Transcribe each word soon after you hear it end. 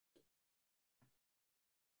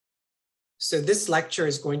So this lecture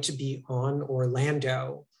is going to be on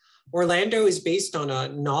Orlando. Orlando is based on a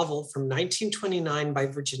novel from 1929 by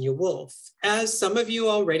Virginia Woolf. As some of you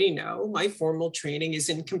already know, my formal training is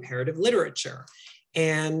in comparative literature,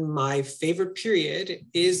 and my favorite period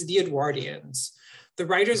is the Edwardians, the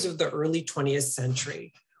writers of the early 20th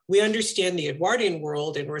century. We understand the Edwardian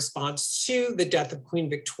world in response to the death of Queen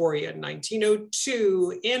Victoria in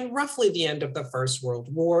 1902 and roughly the end of the First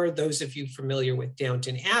World War. Those of you familiar with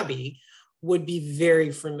Downton Abbey would be very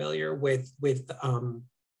familiar with the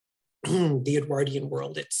Edwardian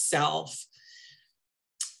world itself.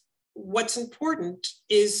 What's important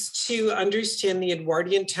is to understand the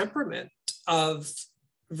Edwardian temperament of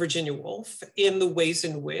Virginia Woolf and the ways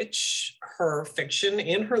in which her fiction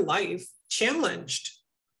and her life challenged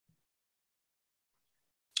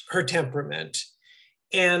her temperament.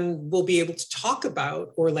 And we'll be able to talk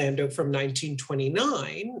about Orlando from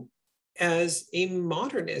 1929 as a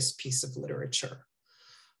modernist piece of literature.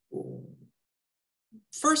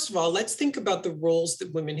 First of all, let's think about the roles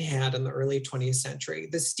that women had in the early 20th century.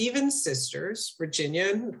 The Stevens sisters, Virginia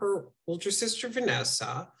and her older sister,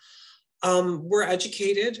 Vanessa, were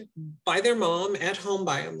educated by their mom at home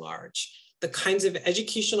by and large. The kinds of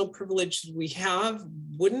educational privileges we have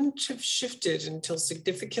wouldn't have shifted until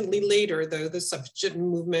significantly later, though the suffragette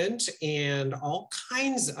movement and all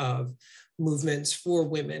kinds of movements for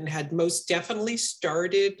women had most definitely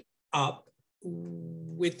started up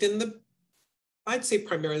within I'd say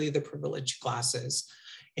primarily the privileged classes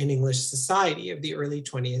in English society of the early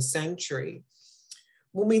 20th century.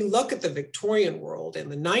 When we look at the Victorian world in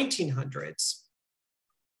the 1900s,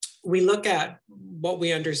 we look at what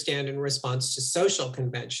we understand in response to social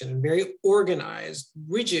convention and very organized,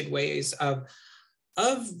 rigid ways of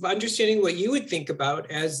understanding what you would think about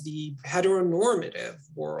as the heteronormative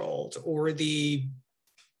world or the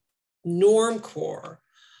norm core.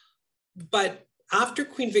 But after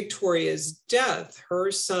Queen Victoria's death,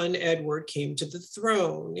 her son Edward came to the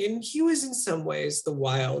throne, and he was in some ways the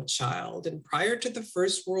wild child. And prior to the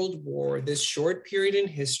First World War, this short period in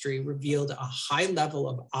history revealed a high level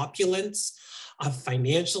of opulence, of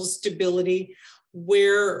financial stability,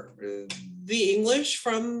 where the English,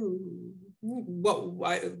 from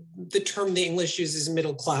the term the English uses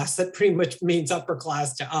middle class, that pretty much means upper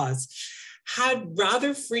class to us, had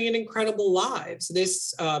rather free and incredible lives.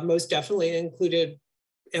 This most definitely included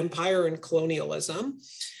empire and colonialism,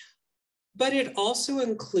 but it also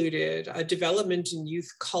included a development in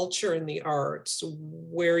youth culture and the arts,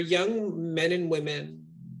 where young men and women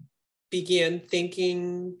began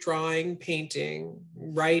thinking, drawing, painting,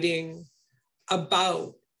 writing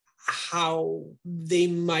about how they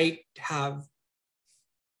might have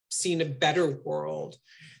seen a better world.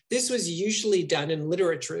 This was usually done in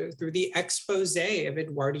literature through the expose of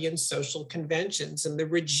Edwardian social conventions and the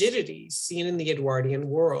rigidities seen in the Edwardian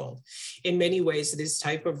world. In many ways, this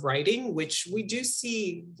type of writing, which we do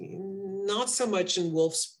see not so much in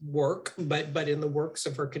Woolf's work, but in the works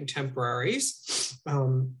of her contemporaries,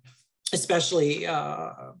 especially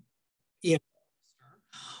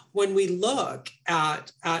when we look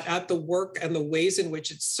at the work and the ways in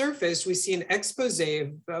which it's surfaced, we see an expose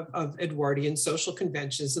of Edwardian social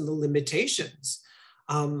conventions and the limitations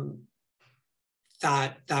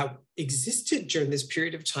that existed during this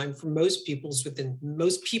period of time for most people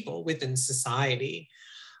within society.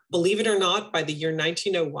 Believe it or not, by the year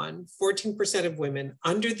 1901, 14% of women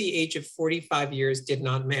under the age of 45 years did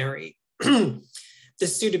not marry. The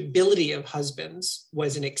suitability of husbands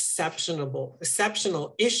was an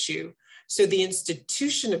exceptional issue. So the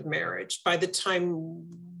institution of marriage, by the time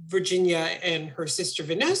Virginia and her sister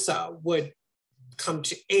Vanessa would come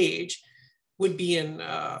to age, would be in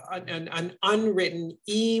an unwritten,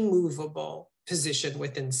 immovable position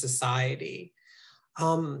within society.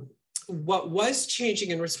 What was changing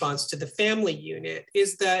in response to the family unit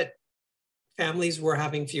is that families were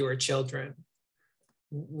having fewer children.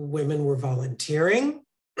 Women were volunteering,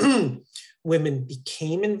 women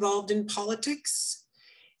became involved in politics,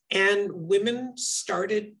 and women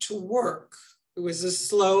started to work. It was a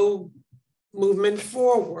slow movement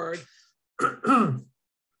forward in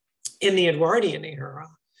the Edwardian era.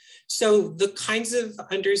 So the kinds of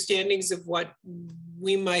understandings of what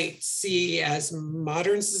we might see as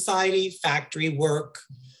modern society, factory work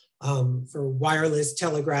for wireless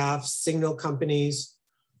telegraphs, signal companies,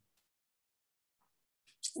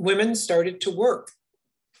 women started to work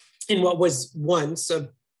in what was once a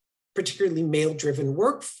particularly male-driven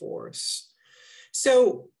workforce.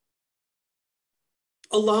 So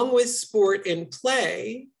along with sport and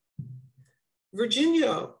play,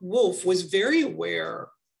 Virginia Woolf was very aware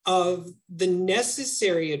of the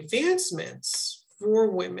necessary advancements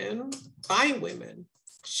for women, by women.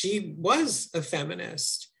 She was a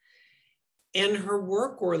feminist. And her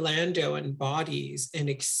work, Orlando, embodies an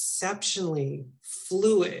exceptionally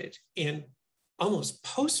fluid and almost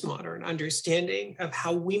postmodern understanding of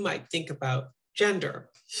how we might think about gender.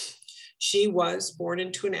 She was born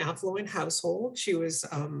into an affluent household. She was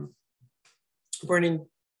born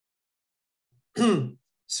in,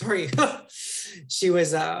 sorry, she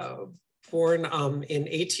was born in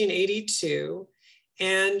 1882,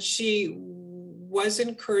 and she was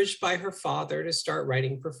encouraged by her father to start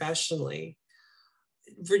writing professionally.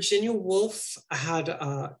 Virginia Woolf had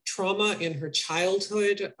trauma in her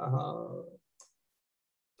childhood,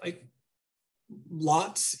 like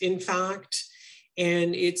lots, in fact,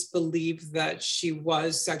 and it's believed that she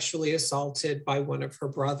was sexually assaulted by one of her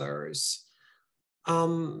brothers.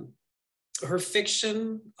 Her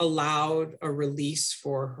fiction allowed a release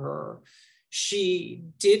for her. She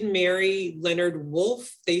did marry Leonard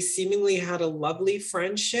Woolf. They seemingly had a lovely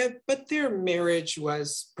friendship, but their marriage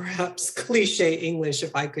was perhaps cliche English,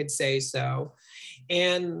 if I could say so.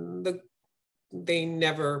 And they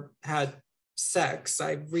never had sex.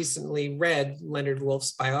 I recently read Leonard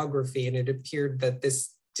Woolf's biography, and it appeared that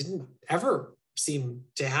this didn't ever seem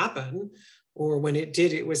to happen, or when it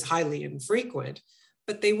did, it was highly infrequent.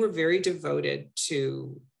 But they were very devoted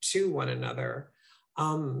to one another.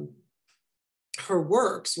 Her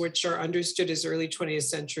works, which are understood as early 20th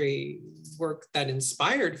century work that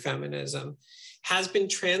inspired feminism, has been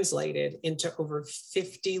translated into over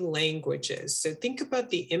 50 languages. So think about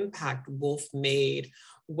the impact Woolf made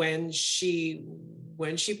when she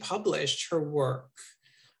published her work.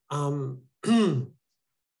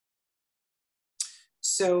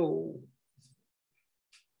 So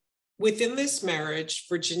within this marriage,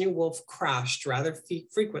 Virginia Woolf crashed rather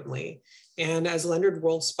frequently. And as Leonard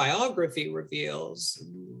Woolf's biography reveals,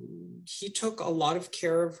 he took a lot of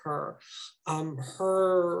care of her.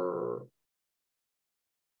 Her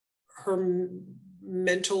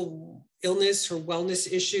mental illness, her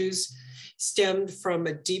wellness issues stemmed from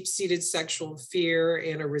a deep-seated sexual fear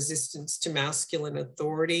and a resistance to masculine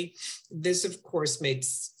authority. This, of course, made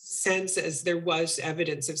sense as there was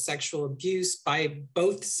evidence of sexual abuse by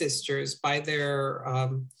both sisters, by their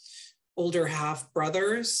older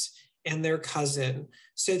half-brothers and their cousin.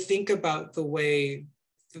 So think about the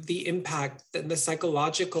impact, the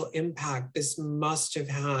psychological impact this must have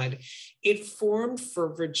had. It formed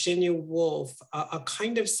for Virginia Woolf a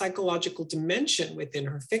kind of psychological dimension within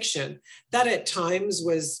her fiction that at times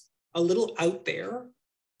was a little out there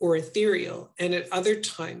or ethereal, and at other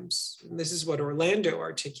times, and this is what Orlando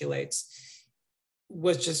articulates,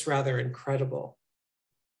 was just rather incredible.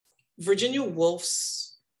 Virginia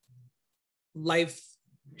Woolf's life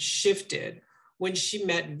shifted when she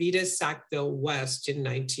met Vida Sackville West in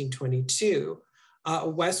 1922.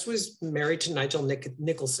 West was married to Nigel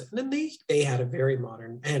Nicholson, and they had a very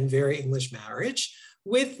modern and very English marriage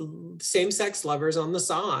with same-sex lovers on the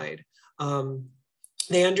side.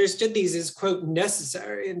 They understood these as, quote,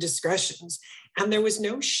 necessary indiscretions, and there was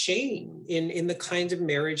no shame in the kind of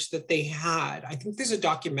marriage that they had. I think there's a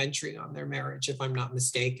documentary on their marriage, if I'm not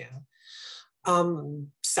mistaken.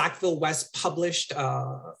 Sackville West published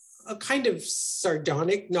a kind of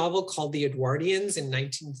sardonic novel called The Edwardians in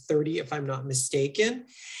 1930, if I'm not mistaken.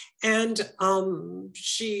 And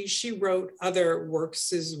she wrote other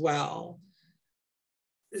works as well.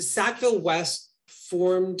 Sackville West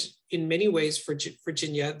formed in many ways for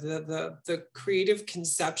Virginia the creative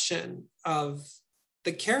conception of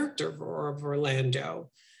the character of Orlando,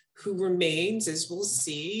 who remains, as we'll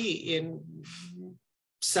see, in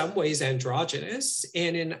some ways androgynous,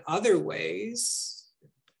 and in other ways,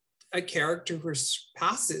 a character who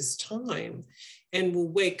passes time and will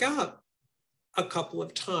wake up a couple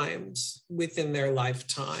of times within their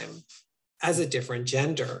lifetime as a different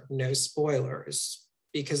gender. No spoilers,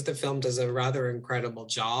 because the film does a rather incredible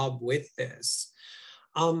job with this.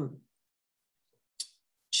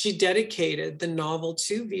 She dedicated the novel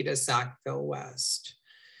to Vida Sackville West.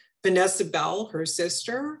 Vanessa Bell, her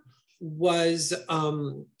sister, was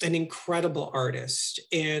an incredible artist,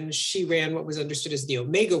 and she ran what was understood as the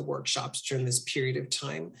Omega workshops during this period of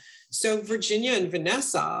time. So Virginia and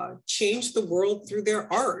Vanessa changed the world through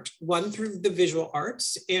their art, one through the visual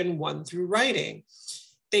arts and one through writing.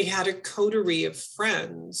 They had a coterie of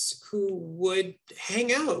friends who would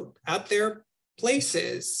hang out at their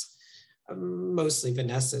places, mostly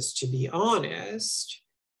Vanessa's, to be honest.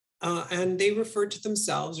 And they referred to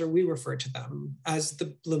themselves, or we refer to them, as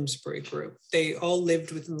the Bloomsbury Group. They all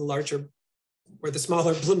lived within the larger, or the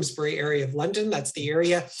smaller Bloomsbury area of London. That's the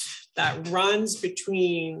area that runs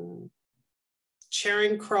between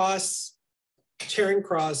Charing Cross, Charing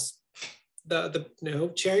Cross,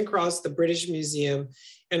 Charing Cross, the British Museum,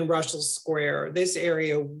 and Russell Square. This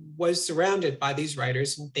area was surrounded by these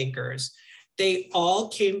writers and thinkers. They all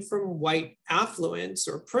came from white affluence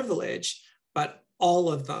or privilege, but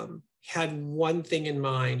all of them had one thing in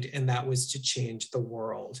mind, and that was to change the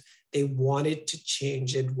world. They wanted to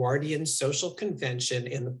change Edwardian social convention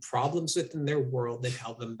and the problems within their world that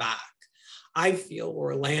held them back. I feel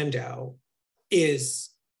Orlando is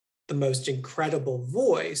the most incredible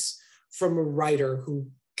voice from a writer who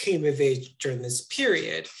came of age during this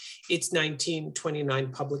period. Its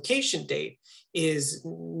 1929 publication date is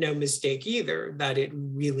no mistake either, that it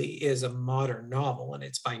really is a modern novel, and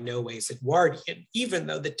it's by no ways Edwardian, even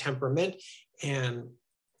though the temperament and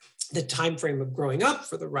the time frame of growing up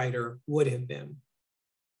for the writer would have been.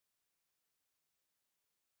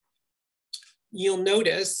 You'll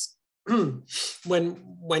notice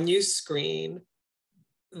when you screen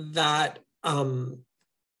that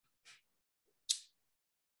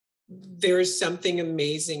there is something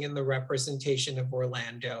amazing in the representation of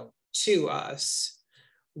Orlando to us.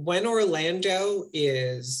 When Orlando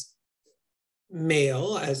is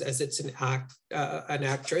male, as it's an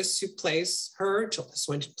actress who plays her, Tilda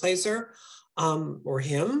Swinton plays her, or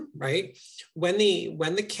him, right? When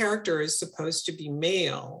the character is supposed to be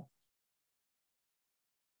male,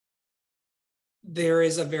 there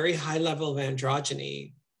is a very high level of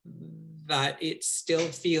androgyny that it still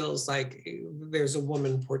feels like there's a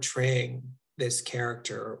woman portraying this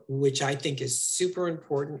character, which I think is super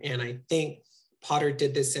important. And I think Potter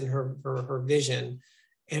did this in her vision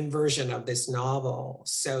and version of this novel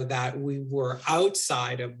so that we were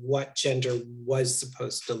outside of what gender was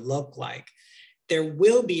supposed to look like. There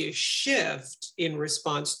will be a shift in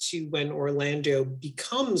response to when Orlando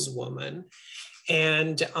becomes woman.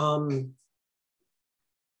 And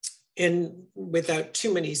without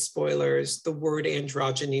too many spoilers, the word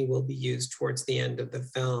androgyny will be used towards the end of the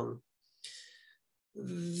film.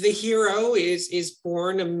 The hero is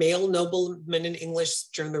born a male nobleman in English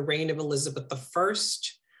during the reign of Elizabeth I.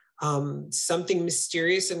 Something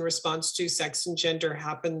mysterious in response to sex and gender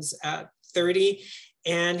happens at 30,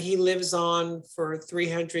 and he lives on for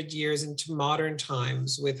 300 years into modern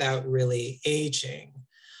times without really aging.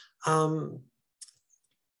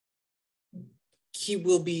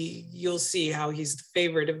 You'll see how he's the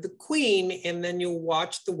favorite of the queen, and then you'll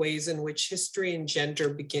watch the ways in which history and gender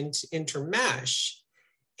begin to intermesh.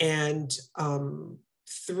 And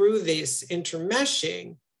through this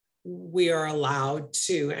intermeshing, we are allowed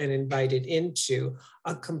to and invited into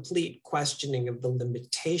a complete questioning of the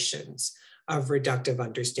limitations of reductive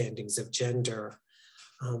understandings of gender.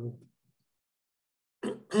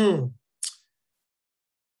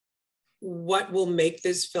 What will make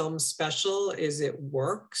this film special is it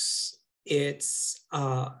works. It's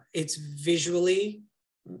visually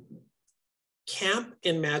camp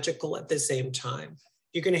and magical at the same time.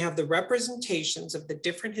 You're going to have the representations of the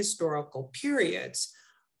different historical periods,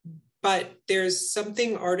 but there's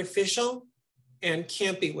something artificial and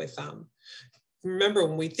campy with them. Remember,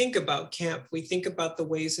 when we think about camp, we think about the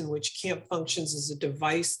ways in which camp functions as a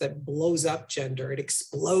device that blows up gender. It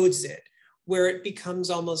explodes it, where it becomes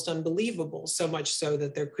almost unbelievable, so much so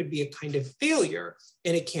that there could be a kind of failure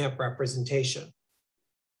in a camp representation.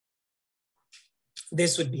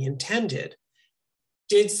 This would be intended.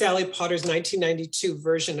 Did Sally Potter's 1992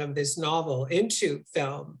 version of this novel into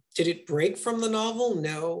film, did it break from the novel?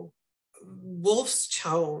 No. Woolf's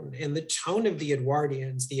tone and the tone of the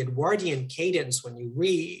Edwardians, the Edwardian cadence when you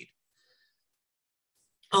read,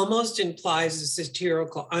 almost implies a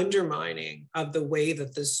satirical undermining of the way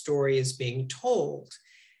that the story is being told.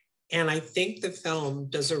 And I think the film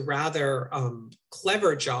does a rather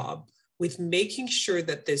clever job with making sure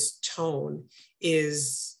that this tone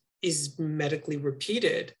is medically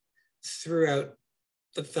repeated throughout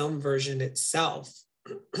the film version itself.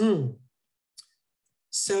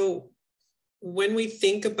 So when we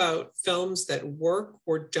think about films that work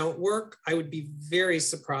or don't work, I would be very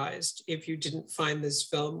surprised if you didn't find this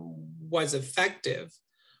film was effective.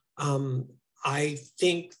 I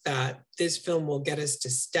think that this film will get us to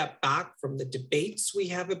step back from the debates we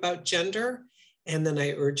have about gender. And then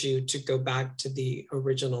I urge you to go back to the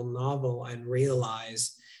original novel and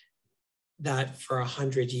realize that for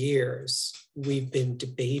 100 years, we've been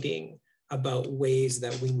debating about ways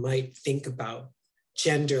that we might think about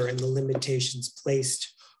gender and the limitations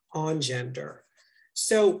placed on gender.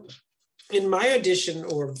 So in my edition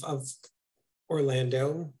of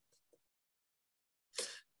Orlando,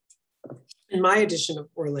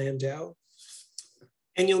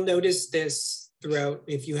 and you'll notice this throughout,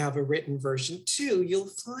 if you have a written version too, you'll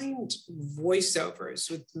find voiceovers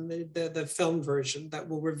with the film version that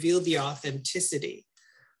will reveal the authenticity.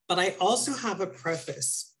 But I also have a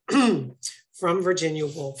preface from Virginia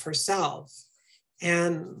Woolf herself.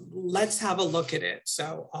 And let's have a look at it.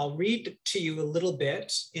 So I'll read to you a little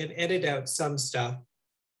bit and edit out some stuff.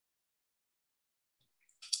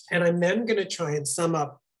 And I'm then going to try and sum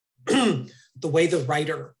up the way the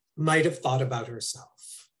writer might have thought about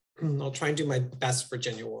herself. I'll try and do my best,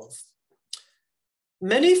 Virginia Woolf.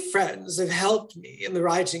 Many friends have helped me in the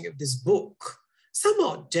writing of this book. Some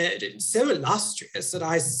are dead and so illustrious that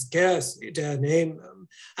I scarcely dare name them,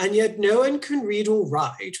 and yet no one can read or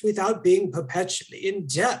write without being perpetually in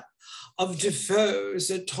debt of Defoe,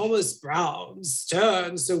 Sir Thomas Browne,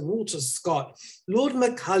 Sterne, Sir Walter Scott, Lord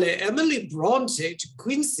Macaulay, Emily Bronte, De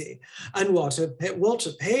Quincey, and Walter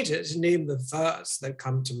Pater, to name the first that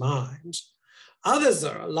come to mind. Others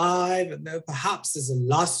are alive, and though perhaps as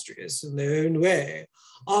illustrious in their own way,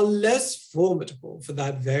 are less formidable for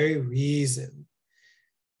that very reason.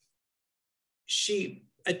 She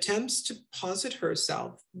attempts to posit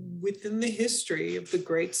herself within the history of the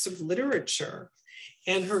greats of literature.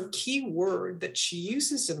 And her key word that she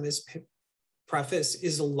uses in this preface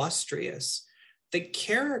is illustrious. The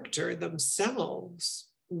character themselves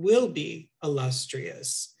will be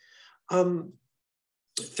illustrious.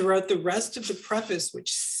 Throughout the rest of the preface,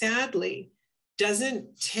 which sadly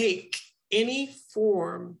doesn't take any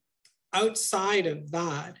form outside of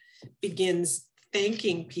that, begins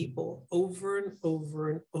thanking people over and over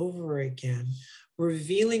and over again,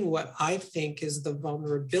 revealing what I think is the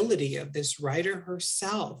vulnerability of this writer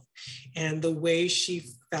herself and the way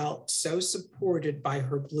she felt so supported by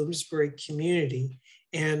her Bloomsbury community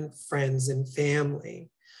and friends and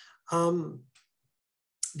family.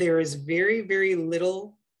 There is very, very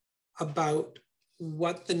little about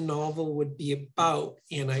what the novel would be about,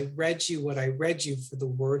 and I read you what I read you for the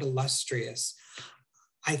word illustrious.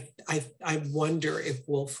 I wonder if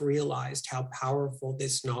Woolf realized how powerful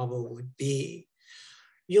this novel would be.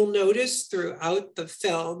 You'll notice throughout the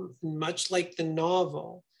film, much like the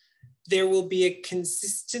novel, there will be a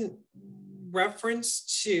consistent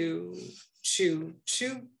reference to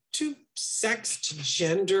sex, to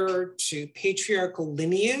gender, to patriarchal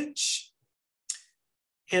lineage.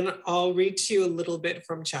 And I'll read to you a little bit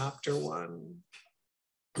from chapter 1.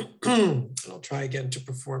 I'll try again to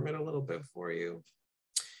perform it a little bit for you.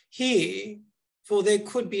 He, for there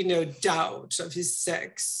could be no doubt of his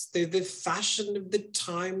sex, though the fashion of the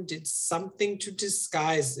time did something to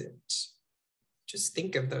disguise it. Just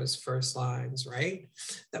think of those first lines, right?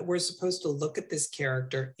 That we're supposed to look at this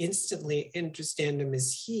character, instantly understand him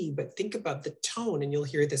as he, but think about the tone, and you'll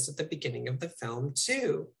hear this at the beginning of the film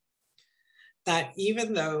too. That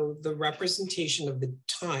even though the representation of the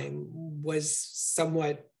time was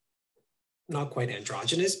somewhat, not quite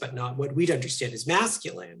androgynous, but not what we'd understand as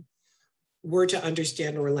masculine, we're to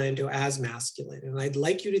understand Orlando as masculine. And I'd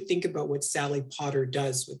like you to think about what Sally Potter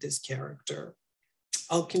does with this character.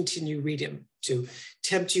 I'll continue reading to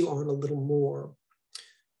tempt you on a little more.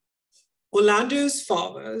 Orlando's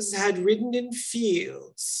fathers had ridden in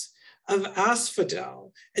fields of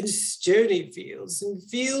asphodel and stony fields, and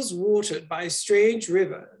fields watered by strange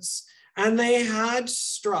rivers, and they had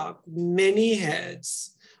struck many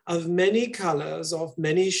heads of many colors off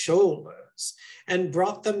many shoulders, and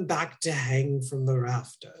brought them back to hang from the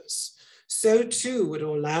rafters. So too would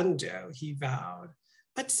Orlando, he vowed.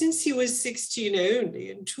 But since he was 16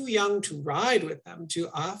 only and too young to ride with them to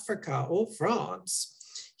Africa or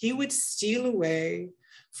France, he would steal away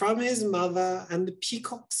from his mother and the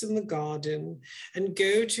peacocks in the garden and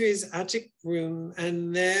go to his attic room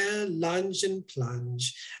and there lunge and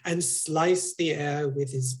plunge and slice the air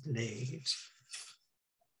with his blade.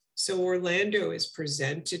 So Orlando is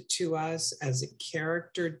presented to us as a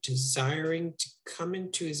character desiring to come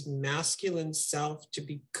into his masculine self, to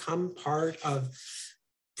become part of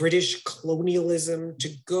British colonialism, to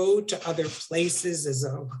go to other places as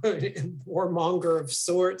a warmonger of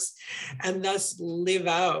sorts, and thus live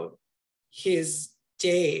out his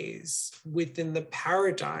days within the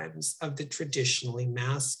paradigms of the traditionally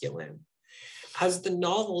masculine. As the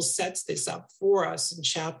novel sets this up for us in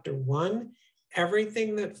chapter 1,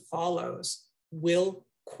 everything that follows will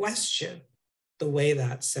question the way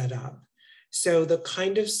that's set up. So the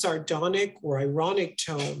kind of sardonic or ironic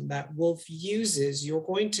tone that Woolf uses, you're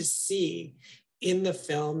going to see in the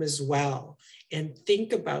film as well. And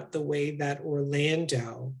think about the way that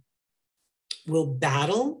Orlando will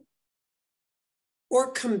battle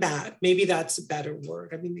or combat. Maybe that's a better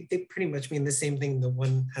word. I mean, they pretty much mean the same thing. The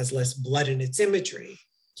one has less blood in its imagery.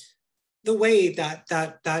 the way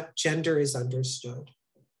that gender is understood.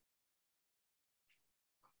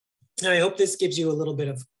 And I hope this gives you a little bit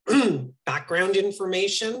of background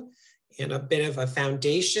information and a bit of a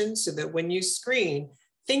foundation so that when you screen,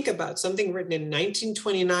 think about something written in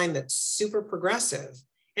 1929 that's super progressive,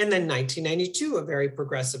 and then 1992, a very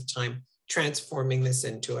progressive time, transforming this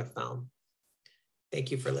into a film.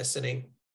 Thank you for listening.